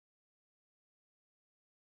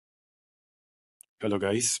Hello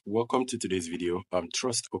guys, welcome to today's video. I'm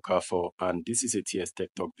Trust Okafor and this is a TS Tech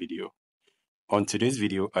Talk video. On today's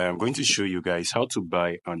video, I am going to show you guys how to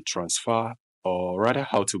buy and transfer, or rather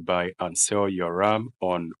how to buy and sell your RAM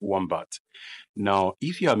on Wombat. Now,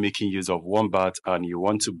 if you are making use of Wombat and you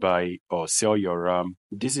want to buy or sell your RAM,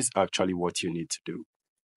 this is actually what you need to do.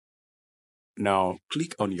 Now,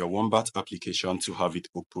 click on your Wombat application to have it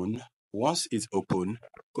open. Once it's open,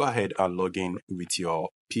 go ahead and log in with your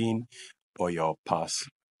PIN or your pass.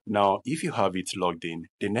 Now, if you have it logged in,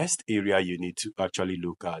 the next area you need to actually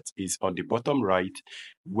look at is on the bottom right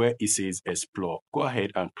where it says Explore. Go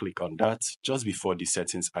ahead and click on that just before the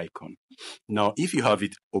settings icon. Now, if you have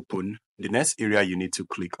it open, the next area you need to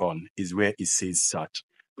click on is where it says Search.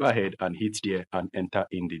 Go ahead and hit there and enter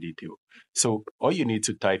in the detail. So all you need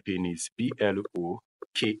to type in is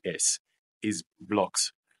BLOKS, is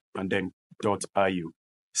blocks, and then .io.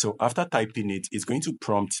 So after typing it, it's going to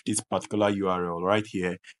prompt this particular URL right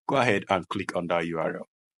here. Go ahead and click on that URL.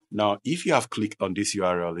 Now, if you have clicked on this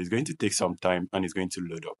URL, it's going to take some time and it's going to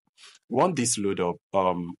load up. Once this load up,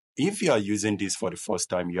 if you are using this for the first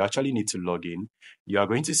time, you actually need to log in. You are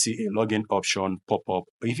going to see a login option pop up.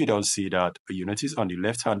 If you don't see that, you notice on the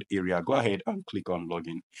left-hand area, go ahead and click on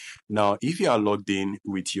login. Now, if you are logged in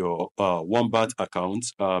with your Wombat account,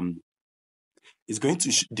 it's going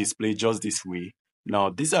to display just this way.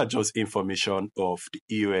 Now, these are just information of the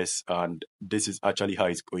EOS, and this is actually how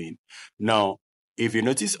it's going. Now, if you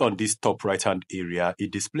notice on this top right-hand area,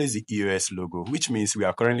 it displays the EOS logo, which means we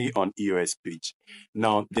are currently on EOS page.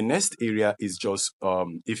 Now, the next area is just,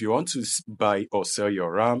 if you want to buy or sell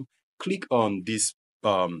your RAM, click on this,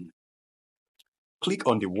 click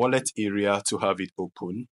on the wallet area to have it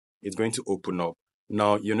open. It's going to open up.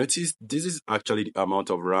 Now, you notice this is actually the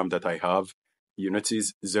amount of RAM that I have. You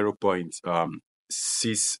notice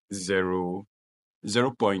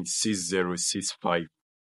 0.6065,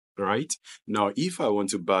 right? Now, if I want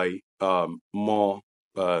to buy more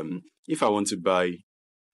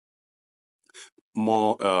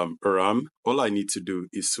RAM, all I need to do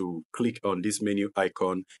is to click on this menu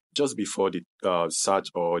icon just before the search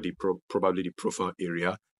or the probably the profile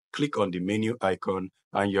area. Click on the menu icon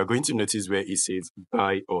and you're going to notice where it says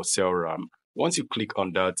buy or sell RAM. Once you click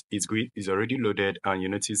on that, it's already loaded and you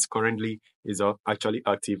notice currently is actually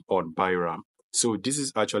active on buy RAM. So this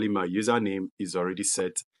is actually my username is already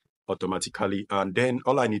set automatically, and then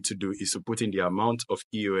all I need to do is to put in the amount of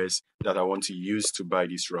EOS that I want to use to buy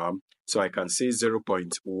this RAM. So I can say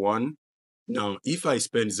 0.1. Now, if I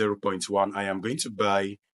spend 0.1, I am going to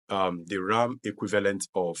buy the RAM equivalent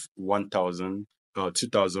of 1,000,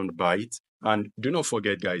 2,000 bytes. And do not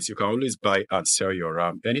forget, guys, you can always buy and sell your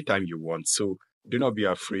RAM anytime you want. So do not be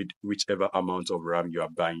afraid whichever amount of RAM you are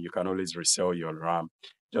buying. You can always resell your RAM.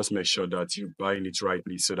 Just make sure that you're buying it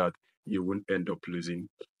rightly so that you won't end up losing.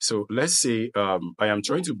 So let's say I am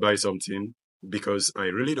trying to buy something because I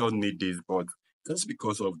really don't need this, but just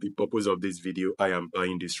because of the purpose of this video, I am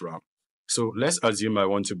buying this RAM. So let's assume I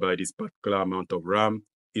want to buy this particular amount of RAM.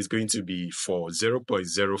 Is going to be for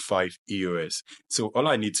 0.05 EOS. So all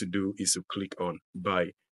I need to do is to click on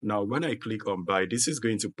buy. Now, when I click on buy, this is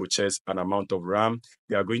going to purchase an amount of RAM.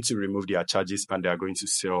 They are going to remove their charges and they are going to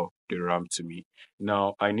sell the RAM to me.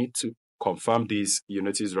 Now, I need to confirm this. You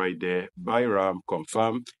notice right there, buy RAM,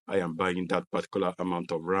 confirm. I am buying that particular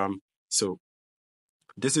amount of RAM. So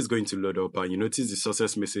this is going to load up and you notice the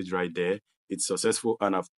success message right there. It's successful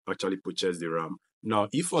and I've actually purchased the RAM. Now,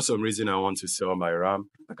 if for some reason I want to sell my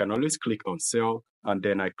RAM, I can always click on sell and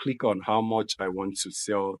then I click on how much I want to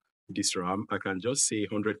sell this RAM. I can just say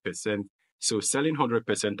 100%. So selling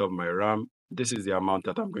 100% of my RAM, this is the amount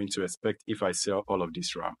that I'm going to expect if I sell all of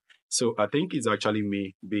this RAM. So I think it's actually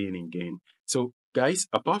me being in gain. So guys,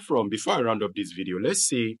 apart from, before I round up this video, let's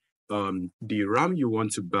say the RAM you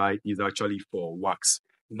want to buy is actually for wax.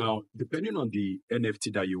 Now, depending on the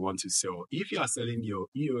NFT that you want to sell, if you are selling your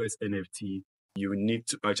EOS NFT, you need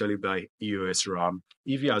to actually buy EOS RAM.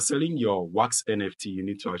 If you are selling your wax NFT, you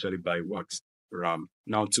need to actually buy wax RAM.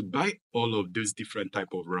 Now, to buy all of those different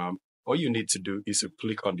type of RAM, all you need to do is to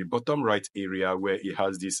click on the bottom right area where it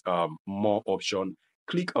has this more option.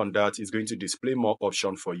 Click on that. It's going to display more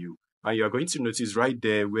option for you. And you're going to notice right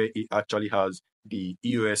there where it actually has the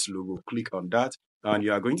EOS logo. Click on that and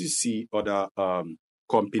you are going to see other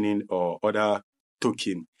company or other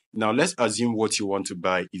token. Now let's assume what you want to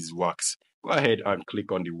buy is wax. Go ahead and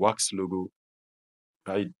click on the wax logo.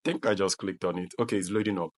 I think I just clicked on it. Okay, it's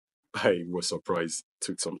loading up. I was surprised. It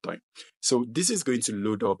took some time. So this is going to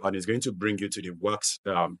load up and it's going to bring you to the wax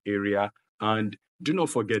area. And do not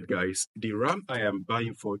forget, guys, the RAM I am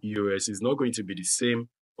buying for EOS is not going to be the same,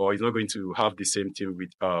 or it's not going to have the same thing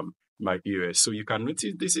with my EOS. So you can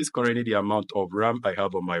notice this is currently the amount of RAM I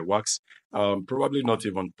have on my wax, probably not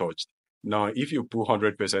even touched. Now, if you put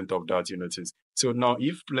 100% of that, you notice. So now,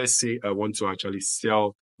 if let's say I want to actually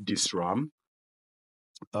sell this RAM,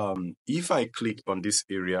 if I click on this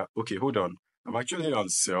area, okay, hold on. I'm actually on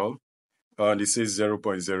sell, and it says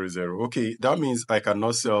 0.00. Okay, that means I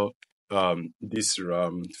cannot sell this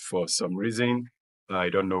RAM for some reason. I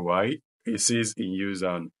don't know why. It says in use,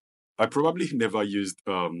 and I probably never used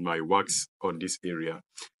my wax on this area.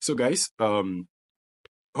 So guys,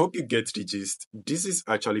 hope you get the gist. This is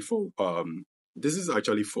actually for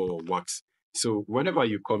wax. So whenever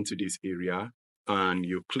you come to this area and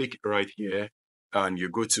you click right here and you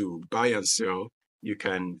go to buy and sell, you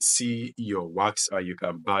can see your wax and you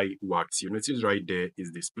can buy wax. You notice right there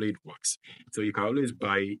is displayed wax. So you can always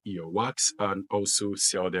buy your wax and also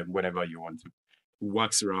sell them whenever you want to.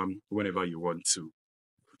 Wax RAM whenever you want to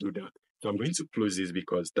do that. So I'm going to close this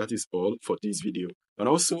because that is all for this video. And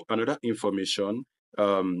also another information,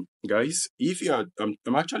 guys, if you are,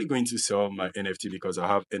 I'm actually going to sell my NFT because I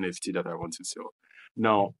have NFT that I want to sell.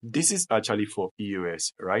 Now, this is actually for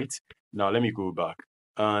EOS, right? Now, let me go back.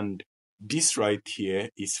 And this right here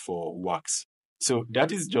is for wax. So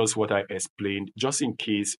that is just what I explained, just in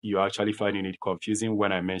case you're actually finding it confusing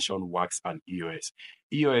when I mention wax and EOS.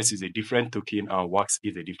 EOS is a different token and wax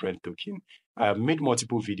is a different token. I have made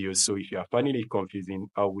multiple videos, so if you are finding it confusing,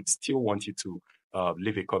 I would still want you to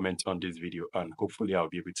leave a comment on this video and hopefully I'll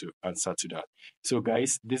be able to answer to that. So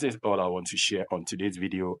guys, this is all I want to share on today's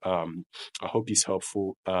video. I hope it's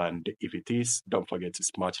helpful, and if it is, don't forget to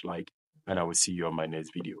smash like, and I will see you on my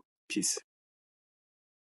next video. Peace.